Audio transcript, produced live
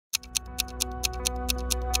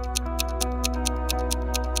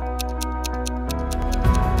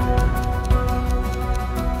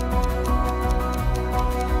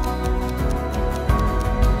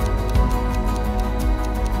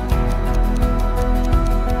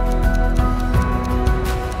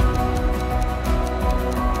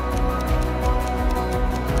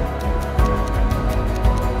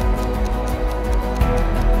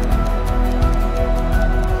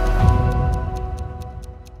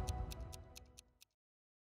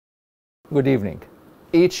Good evening.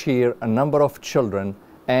 Each year, a number of children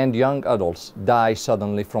and young adults die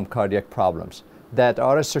suddenly from cardiac problems that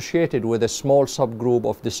are associated with a small subgroup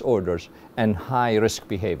of disorders and high-risk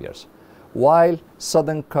behaviors. While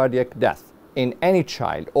sudden cardiac death in any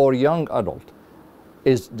child or young adult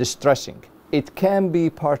is distressing, it can be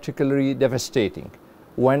particularly devastating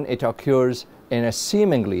when it occurs in a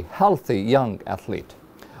seemingly healthy young athlete.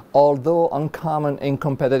 Although uncommon in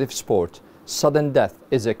competitive sport, sudden death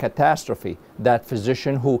is a catastrophe that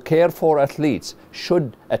physicians who care for athletes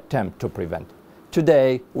should attempt to prevent.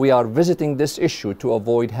 Today, we are visiting this issue to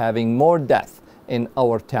avoid having more death in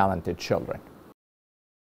our talented children.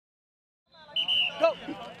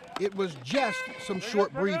 It was just some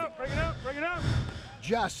short breathing,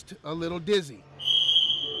 just a little dizzy,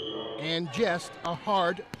 and just a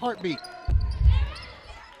hard heartbeat.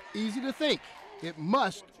 Easy to think, it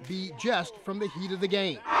must be just from the heat of the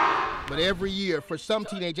game. But every year, for some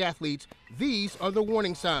teenage athletes, these are the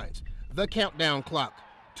warning signs, the countdown clock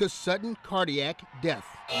to sudden cardiac death.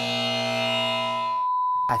 I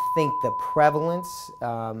think the prevalence,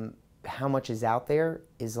 how much is out there,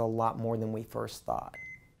 is a lot more than we first thought.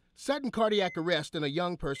 Sudden cardiac arrest in a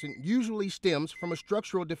young person usually stems from a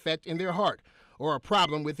structural defect in their heart or a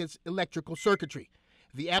problem with its electrical circuitry.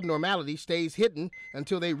 The abnormality stays hidden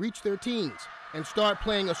until they reach their teens and start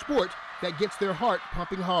playing a sport that gets their heart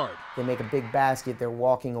pumping hard. They make a big basket, they're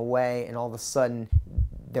walking away, and all of a sudden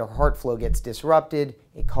their heart flow gets disrupted.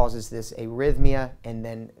 It causes this arrhythmia, and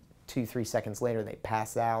then 2-3 seconds later they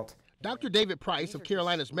pass out. Dr. David Price of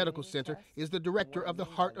Carolina's Medical Center is the director of the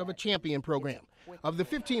Heart of a Champion program. Of the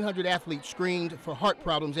 1,500 athletes screened for heart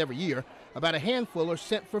problems every year, about a handful are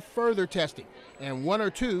sent for further testing, and 1 or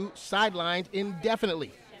 2 sidelined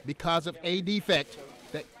indefinitely because of a defect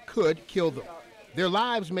that could kill them. Their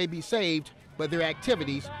lives may be saved, but their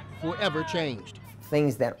activities forever changed.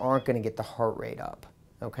 Things that aren't going to get the heart rate up,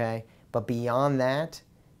 okay? But beyond that,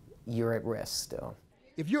 you're at risk still.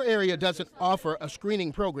 If your area doesn't offer a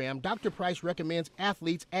screening program, Dr. Price recommends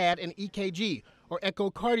athletes add an EKG or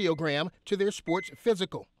echocardiogram to their sports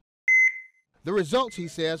physical. The results, he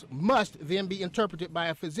says, must then be interpreted by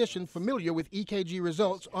a physician familiar with EKG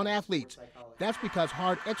results on athletes. That's because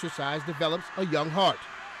hard exercise develops a young heart,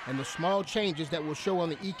 and the small changes that will show on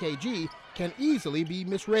the EKG can easily be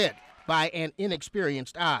misread by an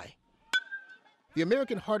inexperienced eye. The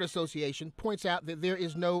American Heart Association points out that there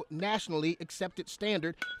is no nationally accepted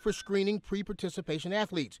standard for screening pre-participation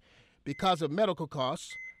athletes because of medical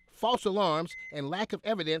costs, false alarms, and lack of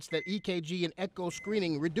evidence that EKG and echo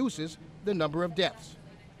screening reduces the number of deaths.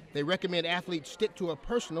 They recommend athletes stick to a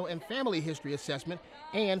personal and family history assessment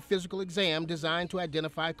and physical exam designed to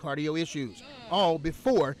identify cardio issues, all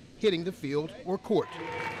before hitting the field or court.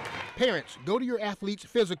 Parents, go to your athletes'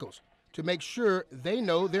 physicals to make sure they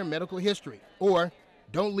know their medical history, or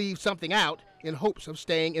don't leave something out in hopes of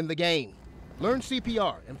staying in the game. Learn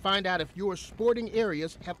CPR and find out if your sporting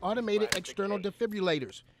areas have automated external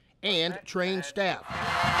defibrillators and trained staff.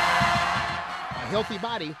 A healthy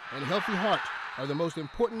body and healthy heart are the most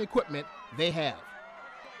important equipment they have.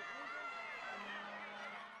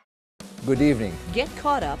 Good evening. Get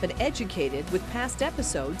caught up and educated with past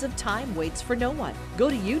episodes of Time Waits for No One.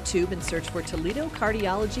 Go to YouTube and search for Toledo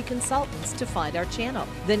Cardiology Consultants to find our channel.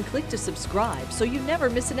 Then click to subscribe so you never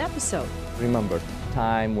miss an episode. Remember,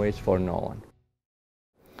 time waits for no one.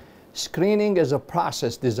 Screening is a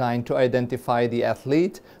process designed to identify the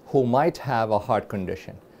athlete who might have a heart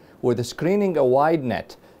condition. With screening, a wide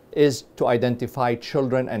net is to identify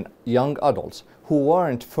children and young adults who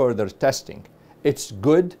warrant further testing. It's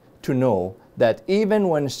good to know that even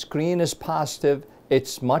when screen is positive,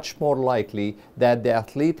 it's much more likely that the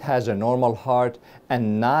athlete has a normal heart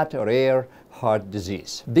and not a rare heart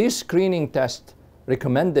disease. This screening test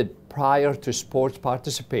recommended prior to sports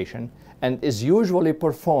participation and is usually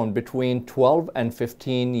performed between 12 and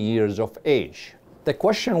 15 years of age. The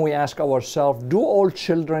question we ask ourselves, do all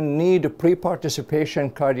children need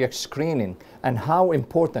pre-participation cardiac screening, and how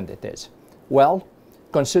important it is? Well,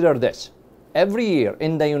 consider this. Every year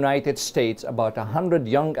in the United States, about 100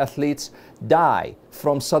 young athletes die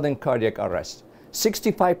from sudden cardiac arrest.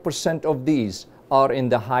 65% of these are in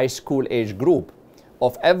the high school age group.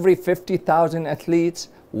 Of every 50,000 athletes,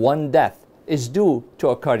 1 death is due to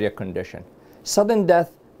a cardiac condition. Sudden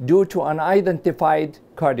death due to an unidentified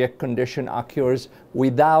cardiac condition occurs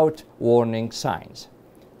without warning signs.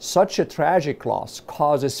 Such a tragic loss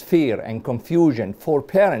causes fear and confusion for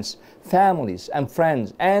parents, families, and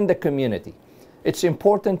friends, and the community. It's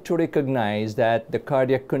important to recognize that the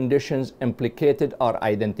cardiac conditions implicated are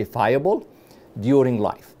identifiable during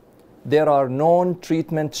life. There are known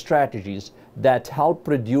treatment strategies that help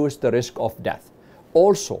reduce the risk of death.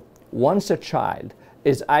 Also, once a child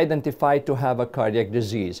is identified to have a cardiac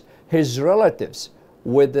disease, his relatives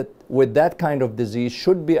with that kind of disease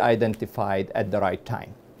should be identified at the right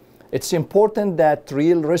time. It's important that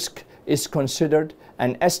real risk is considered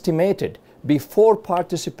and estimated before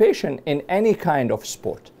participation in any kind of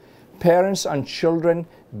sport. Parents and children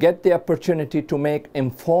get the opportunity to make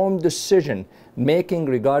informed decision making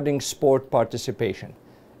regarding sport participation.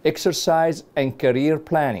 Exercise and career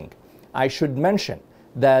planning. I should mention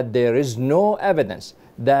that there is no evidence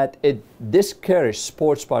that it discourages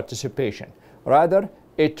sports participation. Rather,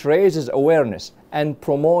 it raises awareness and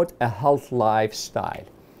promotes a healthy lifestyle.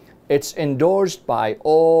 It's endorsed by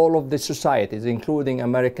all of the societies, including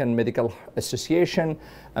American Medical Association,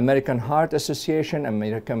 American Heart Association,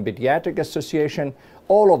 American Pediatric Association.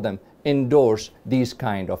 All of them endorse these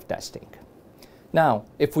kind of testing. Now,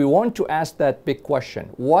 if we want to ask that big question,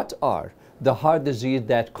 what are the heart diseases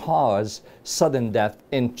that cause sudden death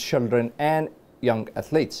in children and young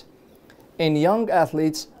athletes? In young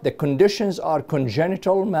athletes, the conditions are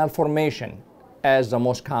congenital malformation as the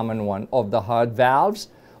most common one of the heart valves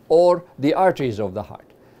or the arteries of the heart.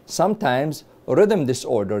 Sometimes rhythm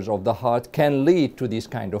disorders of the heart can lead to these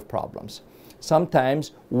kind of problems.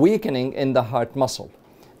 Sometimes weakening in the heart muscle.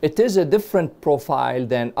 It is a different profile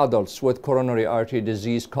than adults with coronary artery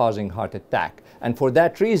disease causing heart attack. And for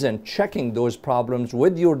that reason, checking those problems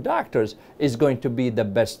with your doctors is going to be the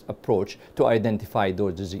best approach to identify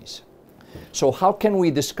those diseases. So how can we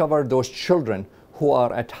discover those children who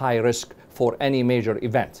are at high risk for any major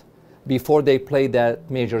event before they play that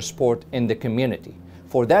major sport in the community?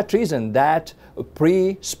 For that reason, that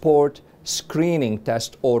pre-sport screening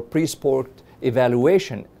test or pre-sport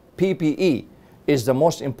evaluation, PPE, is the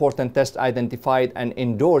most important test identified and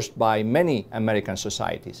endorsed by many American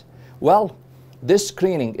societies. Well, this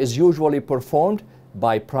screening is usually performed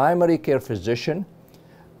by primary care physician,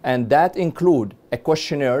 and that include a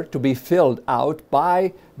questionnaire to be filled out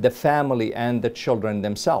by the family and the children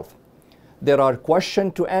themselves. There are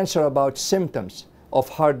questions to answer about symptoms of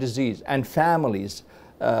heart disease and families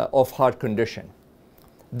of heart condition.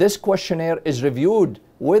 This questionnaire is reviewed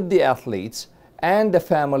with the athletes and the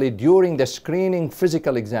family during the screening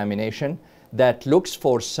physical examination that looks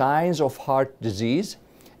for signs of heart disease.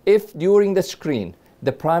 If during the screen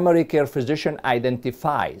the primary care physician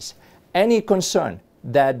identifies any concern,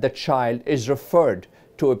 that the child is referred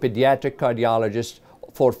to a pediatric cardiologist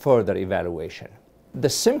for further evaluation. The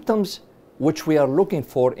symptoms which we are looking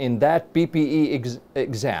for in that PPE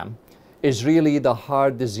exam is really the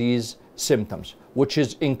heart disease symptoms, which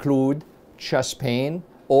include chest pain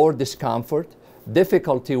or discomfort,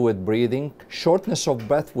 difficulty with breathing, shortness of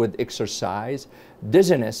breath with exercise,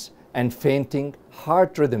 dizziness and fainting,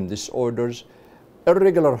 heart rhythm disorders,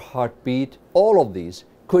 irregular heartbeat. All of these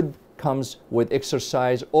comes with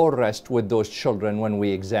exercise or rest with those children when we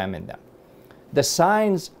examine them. The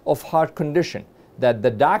signs of heart condition that the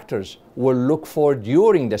doctors will look for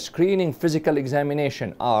during the screening physical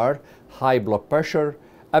examination are high blood pressure,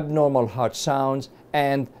 abnormal heart sounds,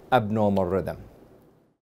 and abnormal rhythm.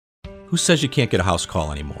 Who says you can't get a house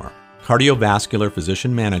call anymore? Cardiovascular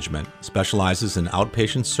Physician Management specializes in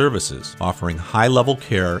outpatient services, offering high-level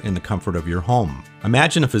care in the comfort of your home.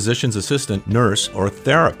 Imagine a physician's assistant, nurse, or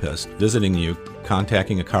therapist visiting you,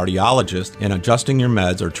 contacting a cardiologist, and adjusting your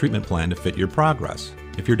meds or treatment plan to fit your progress.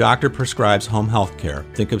 If your doctor prescribes home health care,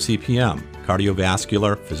 think of CPM,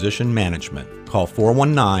 Cardiovascular Physician Management. Call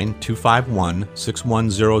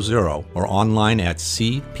 419-251-6100 or online at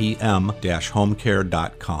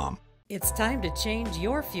cpm-homecare.com. It's time to change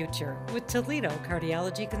your future with Toledo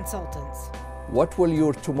Cardiology Consultants. What will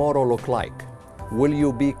your tomorrow look like? Will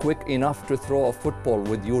you be quick enough to throw a football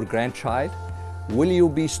with your grandchild? Will you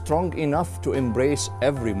be strong enough to embrace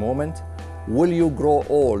every moment? Will you grow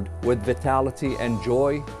old with vitality and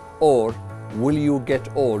joy? Or will you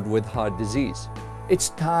get old with heart disease? It's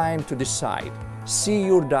time to decide. See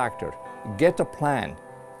your doctor. Get a plan.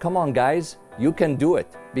 Come on, guys, you can do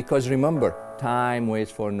it. Because remember, time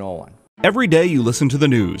waits for no one. Every day you listen to the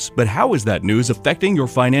news, but how is that news affecting your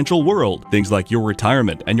financial world? Things like your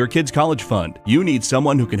retirement and your kids' college fund. You need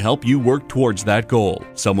someone who can help you work towards that goal.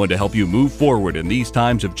 Someone to help you move forward in these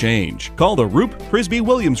times of change. Call the Roop Prisby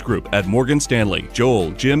Williams Group at Morgan Stanley.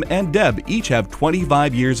 Joel, Jim, and Deb each have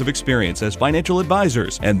 25 years of experience as financial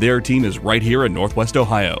advisors, and their team is right here in Northwest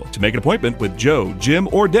Ohio. To make an appointment with Joe, Jim,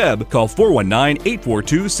 or Deb, call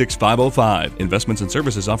 419-842-6505. Investments and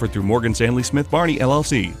services offered through Morgan Stanley Smith Barney,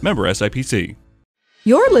 LLC. Member SIPC.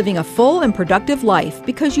 You're living a full and productive life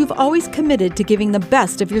because you've always committed to giving the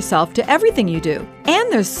best of yourself to everything you do.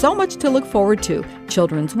 And there's so much to look forward to: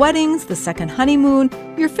 children's weddings, the second honeymoon,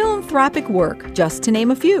 your philanthropic work, just to name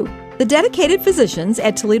a few. The dedicated physicians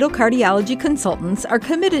at Toledo Cardiology Consultants are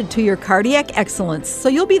committed to your cardiac excellence, so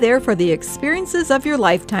you'll be there for the experiences of your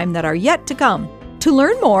lifetime that are yet to come. To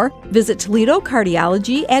learn more, visit Toledo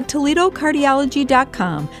Cardiology at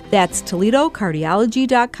toledocardiology.com. That's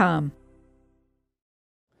toledocardiology.com.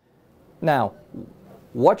 Now,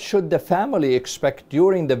 what should the family expect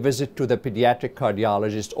during the visit to the pediatric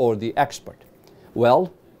cardiologist or the expert?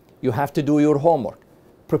 Well, you have to do your homework.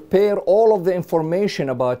 Prepare all of the information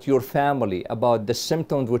about your family, about the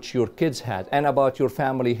symptoms which your kids had, and about your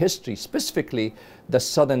family history, specifically the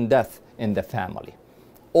sudden death in the family,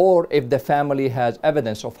 or if the family has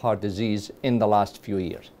evidence of heart disease in the last few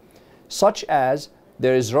years, such as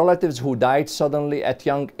there is relatives who died suddenly at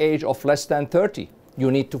young age of less than 30. You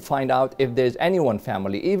need to find out if there's anyone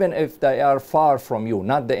family, even if they are far from you,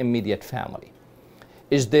 not the immediate family.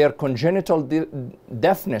 Is there congenital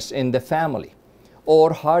deafness in the family,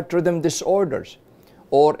 or heart rhythm disorders,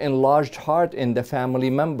 or enlarged heart in the family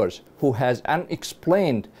members who has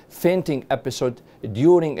unexplained fainting episode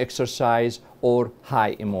during exercise or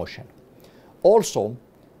high emotion? Also,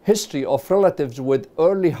 history of relatives with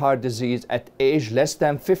early heart disease at age less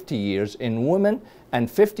than 50 years in women and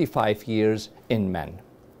 55 years in men.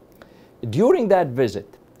 During that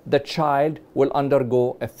visit, the child will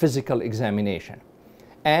undergo a physical examination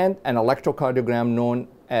and an electrocardiogram known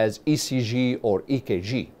as ECG or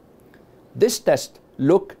EKG. This test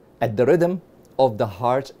looks at the rhythm of the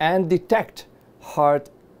heart and detect heart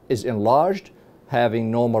is enlarged, having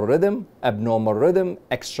normal rhythm, abnormal rhythm,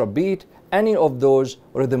 extra beat. Any of those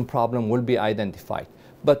rhythm problem will be identified,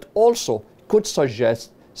 but also could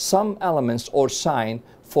suggest some elements or sign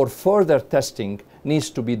for further testing needs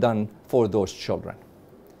to be done for those children.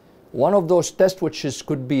 One of those tests which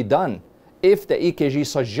could be done if the EKG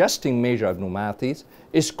suggesting major abnormalities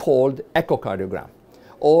is called echocardiogram,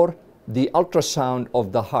 or the ultrasound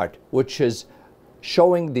of the heart, which is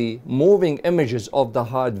showing the moving images of the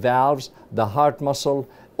heart valves, the heart muscle,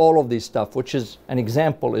 all of this stuff, which is an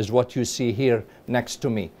example is what you see here next to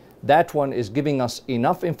me. That one is giving us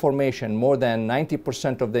enough information, more than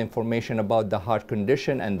 90% of the information about the heart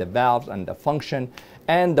condition and the valves and the function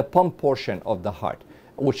and the pump portion of the heart,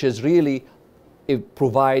 which is really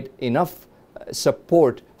provide enough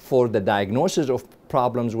support for the diagnosis of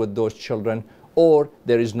problems with those children, or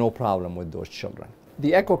there is no problem with those children.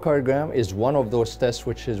 The echocardiogram is one of those tests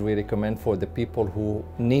which we recommend for the people who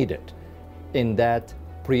need it in that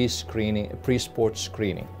pre-sport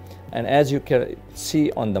screening. And as you can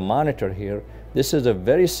see on the monitor here, this is a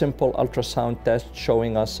very simple ultrasound test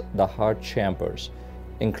showing us the heart chambers,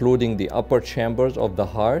 including the upper chambers of the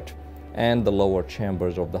heart and the lower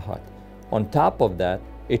chambers of the heart. On top of that,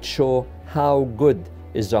 it shows how good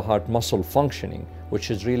is the heart muscle functioning, which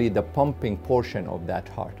is really the pumping portion of that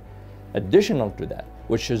heart. Additional to that,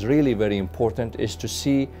 which is really very important, is to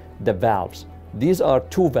see the valves. These are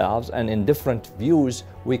two valves, and in different views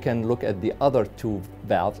we can look at the other two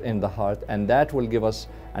valves in the heart, and that will give us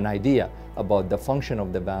an idea about the function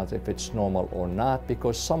of the valves, if it's normal or not,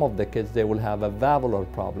 because some of the kids, they will have a valvular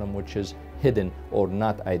problem which is hidden or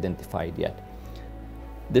not identified yet.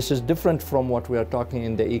 This is different from what we are talking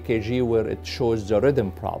in the EKG, where it shows the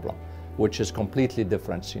rhythm problem, which is completely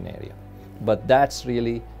different scenario. But that's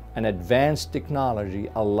really an advanced technology,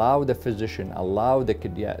 allow the physician, allow the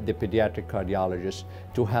pediatric cardiologist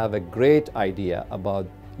to have a great idea about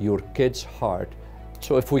your kid's heart.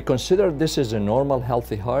 So if we consider this is a normal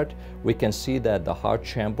healthy heart, we can see that the heart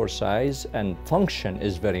chamber size and function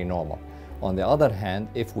is very normal. On the other hand,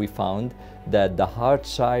 if we found that the heart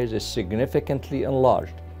size is significantly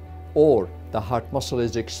enlarged, or the heart muscle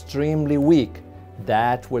is extremely weak,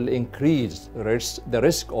 that will increase the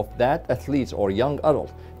risk of that athlete or young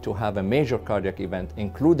adult to have a major cardiac event,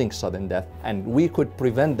 including sudden death, and we could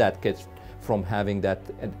prevent that kid from having that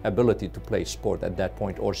ability to play sport at that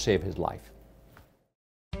point or save his life.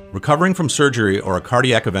 Recovering from surgery or a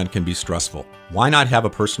cardiac event can be stressful. Why not have a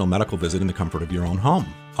personal medical visit in the comfort of your own home?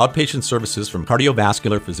 Outpatient services from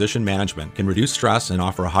Cardiovascular Physician Management can reduce stress and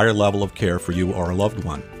offer a higher level of care for you or a loved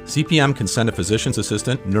one. CPM can send a physician's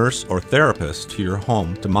assistant, nurse, or therapist to your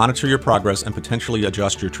home to monitor your progress and potentially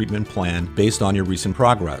adjust your treatment plan based on your recent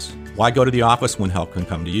progress. Why go to the office when help can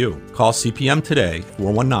come to you? Call CPM today,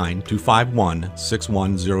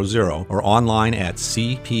 419-251-6100, or online at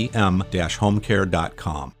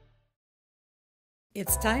cpm-homecare.com.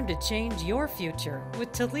 It's time to change your future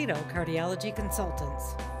with Toledo Cardiology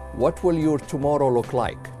Consultants. What will your tomorrow look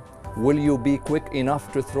like? Will you be quick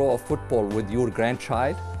enough to throw a football with your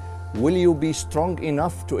grandchild? Will you be strong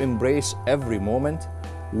enough to embrace every moment?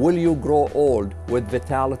 Will you grow old with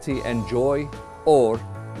vitality and joy? Or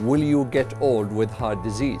will you get old with heart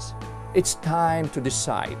disease? It's time to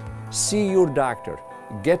decide. See your doctor.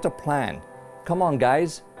 Get a plan. Come on,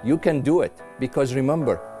 guys, you can do it. Because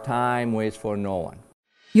remember, time waits for no one.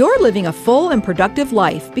 You're living a full and productive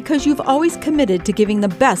life because you've always committed to giving the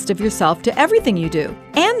best of yourself to everything you do.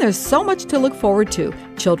 And there's so much to look forward to: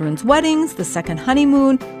 children's weddings, the second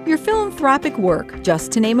honeymoon, your philanthropic work,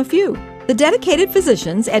 just to name a few. The dedicated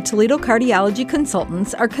physicians at Toledo Cardiology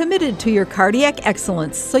Consultants are committed to your cardiac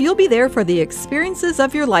excellence, so you'll be there for the experiences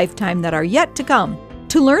of your lifetime that are yet to come.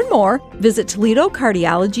 To learn more, visit Toledo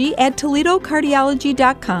Cardiology at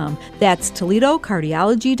ToledoCardiology.com. That's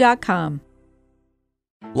ToledoCardiology.com.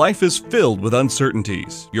 Life is filled with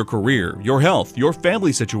uncertainties. Your career, your health, your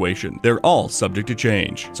family situation, they're all subject to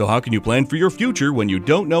change. So how can you plan for your future when you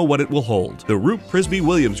don't know what it will hold? The Root Prisby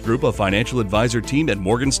Williams Group of Financial Advisor team at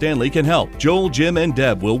Morgan Stanley can help. Joel, Jim, and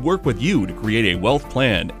Deb will work with you to create a wealth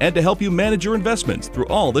plan and to help you manage your investments through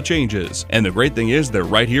all the changes. And the great thing is they're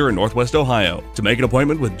right here in Northwest Ohio. To make an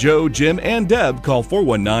appointment with Joe, Jim, and Deb, call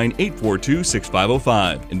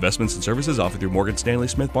 419-842-6505. Investments and services offered through Morgan Stanley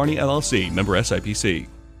Smith Barney LLC, member SIPC.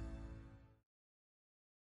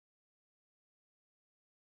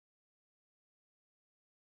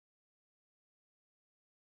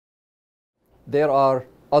 There are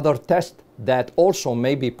other tests that also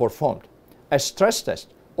may be performed. A stress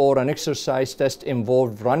test or an exercise test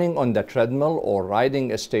involved running on the treadmill or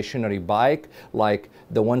riding a stationary bike like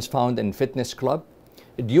the ones found in fitness club.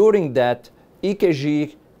 During that,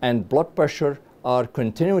 EKG and blood pressure are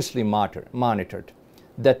continuously monitored.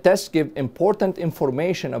 The tests give important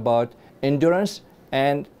information about endurance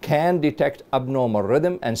and can detect abnormal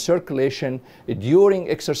rhythm and circulation during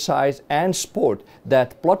exercise and sport,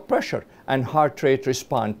 that blood pressure and heart rate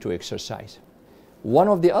respond to exercise. One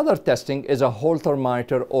of the other testing is a Holter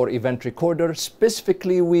monitor or event recorder.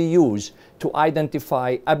 Specifically, we use to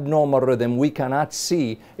identify abnormal rhythm we cannot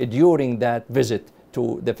see during that visit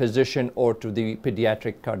to the physician or to the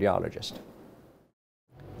pediatric cardiologist.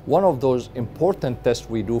 One of those important tests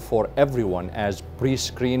we do for everyone as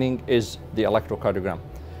pre-screening is the electrocardiogram.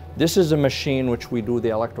 This is a machine which we do the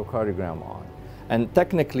electrocardiogram on. And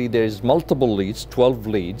technically there's multiple leads, 12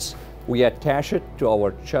 leads. We attach it to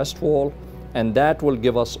our chest wall, and that will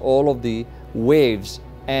give us all of the waves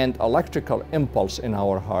and electrical impulse in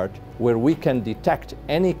our heart, where we can detect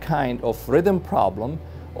any kind of rhythm problem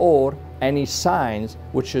or any signs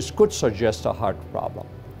which could suggest a heart problem.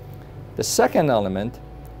 The second element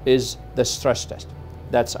is the stress test.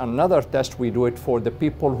 That's another test. We do it for the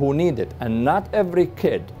people who need it, and not every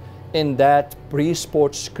kid in that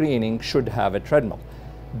pre-sport screening should have a treadmill.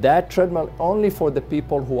 That treadmill only for the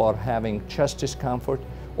people who are having chest discomfort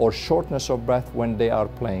or shortness of breath when they are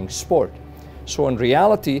playing sport. So in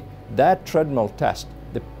reality, that treadmill test,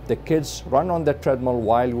 the kids run on the treadmill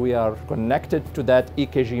while we are connected to that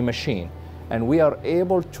EKG machine, and we are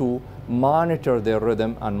able to monitor their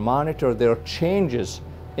rhythm and monitor their changes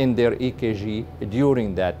in their EKG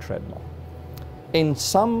during that treadmill. In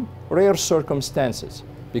some rare circumstances,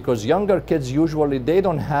 because younger kids usually they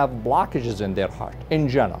don't have blockages in their heart in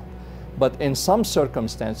general, but in some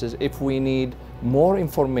circumstances, if we need more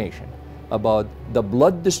information about the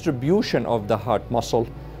blood distribution of the heart muscle,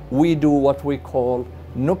 we do what we call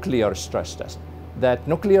nuclear stress test. That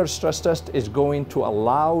nuclear stress test is going to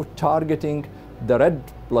allow targeting the red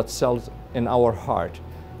blood cells in our heart,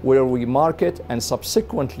 where we mark it, and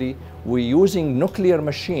subsequently we're using nuclear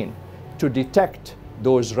machine to detect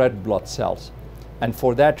those red blood cells. And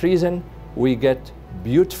for that reason, we get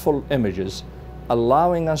beautiful images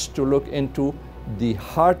allowing us to look into the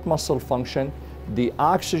heart muscle function, the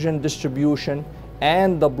oxygen distribution,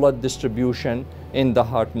 and the blood distribution in the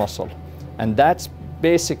heart muscle. And that's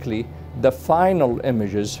basically the final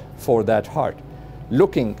images for that heart.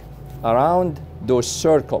 Looking around those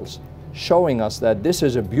circles, showing us that this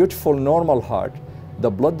is a beautiful normal heart.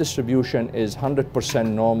 The blood distribution is 100%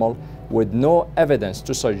 normal with no evidence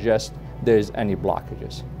to suggest there is any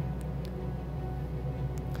blockages.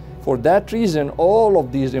 For that reason, all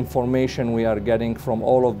of these information we are getting from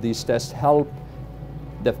all of these tests help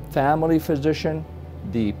the family physician,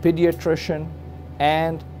 the pediatrician,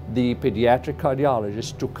 and the pediatric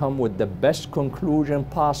cardiologist to come with the best conclusion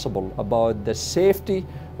possible about the safety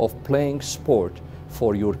of playing sport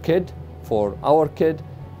for your kid, for our kid,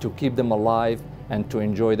 to keep them alive and to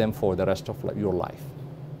enjoy them for the rest of your life.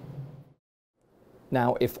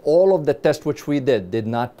 Now, if all of the tests which we did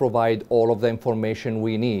not provide all of the information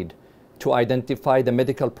we need to identify the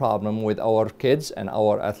medical problem with our kids and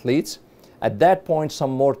our athletes. At that point,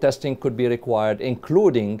 some more testing could be required,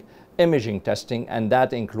 including imaging testing, and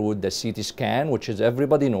that include the CT scan, which is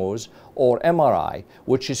everybody knows, or MRI,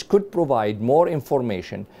 which could provide more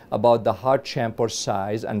information about the heart chamber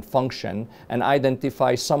size and function and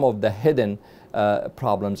identify some of the hidden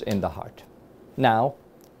problems in the heart. Now,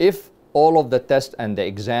 if all of the tests and the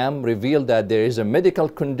exam reveal that there is a medical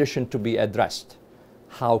condition to be addressed,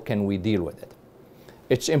 how can we deal with it?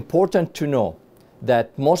 It's important to know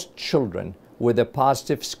that most children with a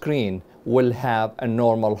positive screen will have a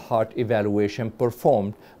normal heart evaluation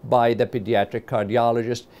performed by the pediatric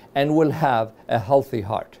cardiologist and will have a healthy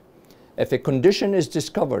heart. If a condition is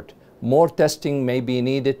discovered, more testing may be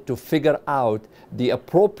needed to figure out the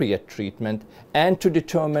appropriate treatment and to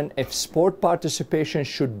determine if sport participation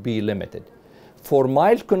should be limited. For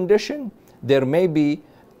mild condition, there may be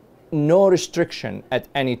no restriction at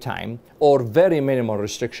any time or very minimal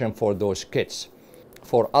restriction for those kids.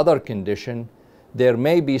 For other condition, there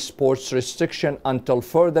may be sports restriction until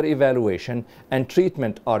further evaluation and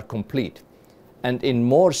treatment are complete. And in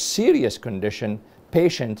more serious condition,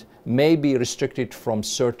 patient may be restricted from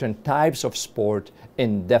certain types of sport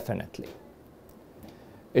indefinitely.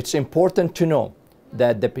 It's important to know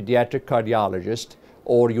that the pediatric cardiologist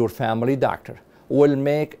or your family doctor will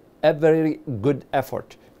make a very good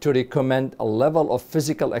effort to recommend a level of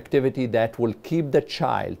physical activity that will keep the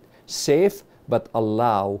child safe but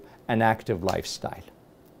allow an active lifestyle.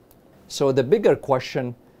 So the bigger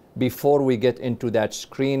question before we get into that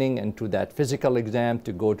screening and to that physical exam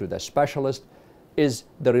to go to the specialist is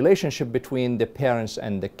the relationship between the parents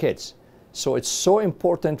and the kids. So it's so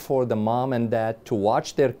important for the mom and dad to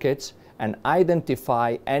watch their kids and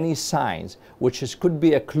identify any signs which could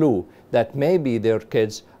be a clue that maybe their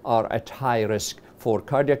kids are at high risk for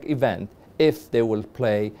cardiac event if they will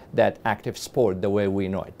play that active sport the way we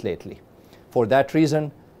know it lately. For that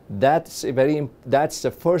reason, that's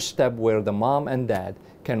the first step where the mom and dad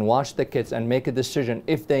can watch the kids and make a decision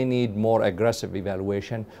if they need more aggressive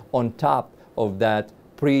evaluation on top of that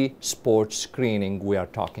pre-sport screening we are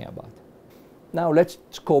talking about. Now let's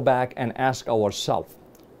go back and ask ourselves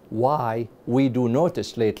why we do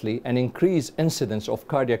notice lately an increased incidence of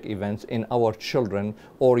cardiac events in our children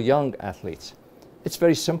or young athletes. It's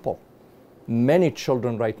very simple. Many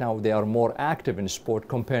children right now, they are more active in sport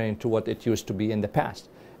comparing to what it used to be in the past.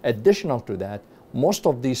 Additional to that, most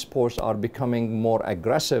of these sports are becoming more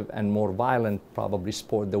aggressive and more violent, probably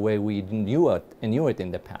sport the way we knew it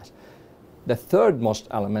in the past. The third most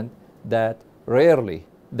element that rarely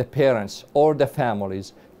the parents or the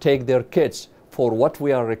families take their kids for what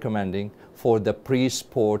we are recommending for the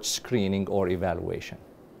pre-sport screening or evaluation.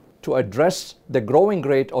 To address the growing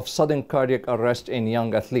rate of sudden cardiac arrest in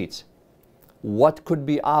young athletes, what could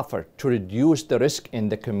be offered to reduce the risk in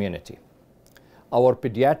the community? Our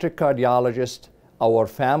pediatric cardiologist, our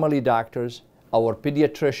family doctors, our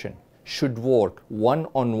pediatrician should work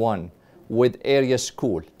one-on-one with area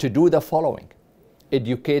school to do the following: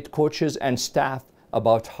 educate coaches and staff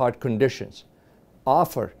about heart conditions,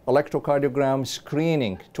 offer electrocardiogram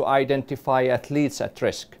screening to identify athletes at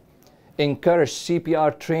risk, encourage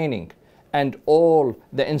CPR training and all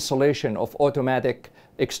the installation of automatic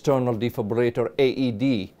external defibrillator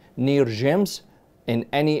AED near gyms in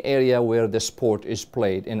any area where the sport is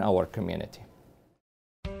played in our community.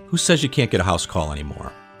 Who says you can't get a house call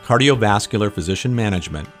anymore? Cardiovascular Physician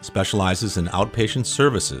Management specializes in outpatient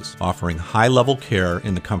services, offering high-level care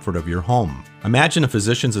in the comfort of your home. Imagine a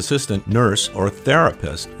physician's assistant, nurse, or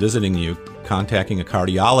therapist visiting you, contacting a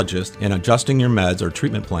cardiologist, and adjusting your meds or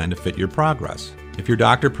treatment plan to fit your progress. If your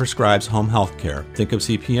doctor prescribes home health care, think of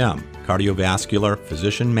CPM, Cardiovascular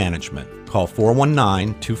Physician Management. Call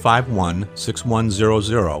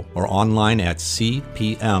 419-251-6100 or online at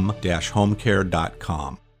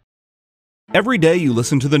cpm-homecare.com. Every day you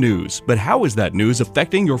listen to the news, but how is that news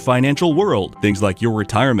affecting your financial world? Things like your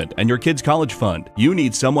retirement and your kids' college fund. You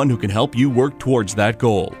need someone who can help you work towards that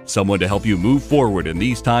goal. Someone to help you move forward in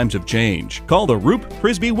these times of change. Call the Roop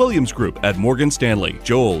Prisby Williams Group at Morgan Stanley.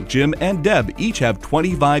 Joel, Jim, and Deb each have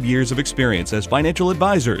 25 years of experience as financial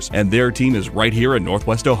advisors, and their team is right here in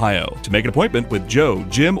Northwest Ohio. To make an appointment with Joe,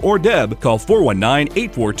 Jim, or Deb, call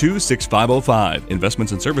 419-842-6505.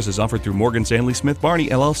 Investments and services offered through Morgan Stanley Smith Barney,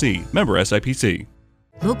 LLC. Member SIPC.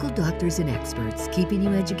 Local doctors and experts keeping you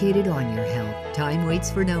educated on your health. Time waits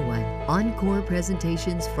for no one. Encore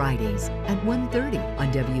presentations Fridays at 1:30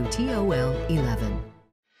 on WTOL 11.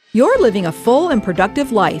 You're living a full and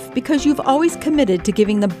productive life because you've always committed to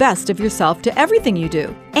giving the best of yourself to everything you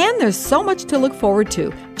do. And there's so much to look forward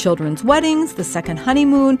to: children's weddings, the second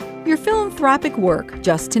honeymoon, your philanthropic work,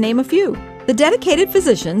 just to name a few. The dedicated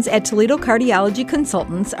physicians at Toledo Cardiology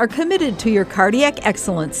Consultants are committed to your cardiac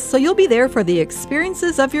excellence, so you'll be there for the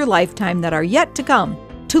experiences of your lifetime that are yet to come.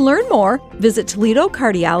 To learn more, visit Toledo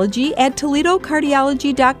Cardiology at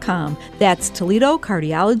toledocardiology.com. That's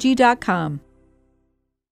toledocardiology.com.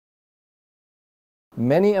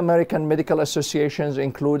 Many American medical associations,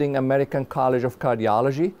 including American College of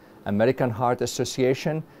Cardiology, American Heart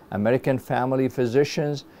Association, American Family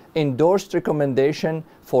Physicians, endorsed recommendation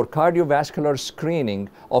for cardiovascular screening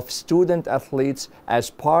of student athletes as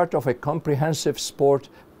part of a comprehensive sport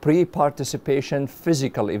pre-participation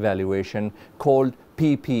physical evaluation called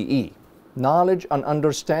PPE. Knowledge and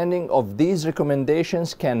understanding of these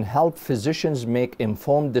recommendations can help physicians make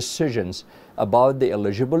informed decisions about the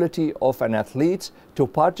eligibility of an athlete to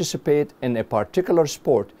participate in a particular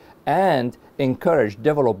sport and encourage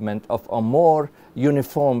development of a more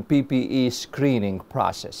uniform PPE screening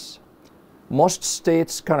process. Most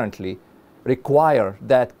states currently require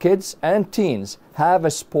that kids and teens have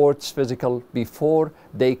a sports physical before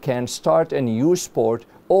they can start a new sport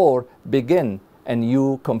or begin a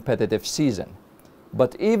new competitive season.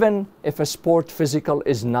 But even if a sport physical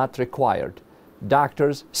is not required,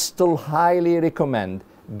 doctors still highly recommend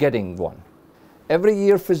getting one. Every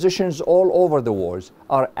year, physicians all over the world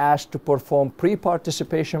are asked to perform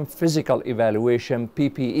pre-participation physical evaluation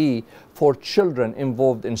 (PPE) for children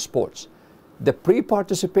involved in sports. The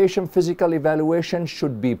pre-participation physical evaluation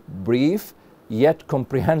should be brief yet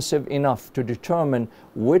comprehensive enough to determine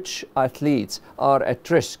which athletes are at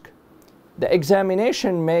risk. The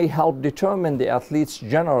examination may help determine the athlete's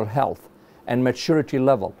general health and maturity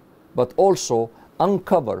level, but also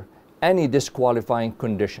uncover any disqualifying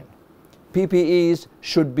condition. PPEs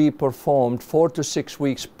should be performed 4 to 6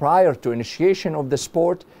 weeks prior to initiation of the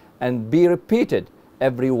sport and be repeated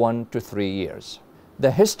every 1 to 3 years.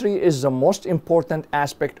 The history is the most important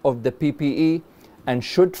aspect of the PPE and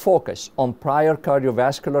should focus on prior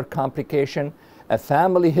cardiovascular complication, a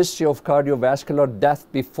family history of cardiovascular death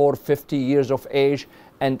before 50 years of age,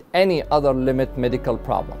 and any other limit medical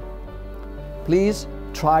problem. Please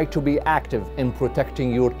try to be active in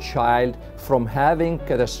protecting your child from having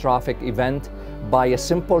catastrophic event by a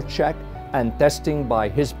simple check and testing by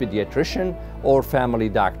his pediatrician or family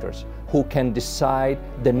doctors, who can decide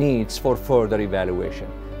the needs for further evaluation.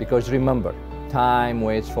 Because remember, time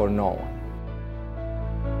waits for no one.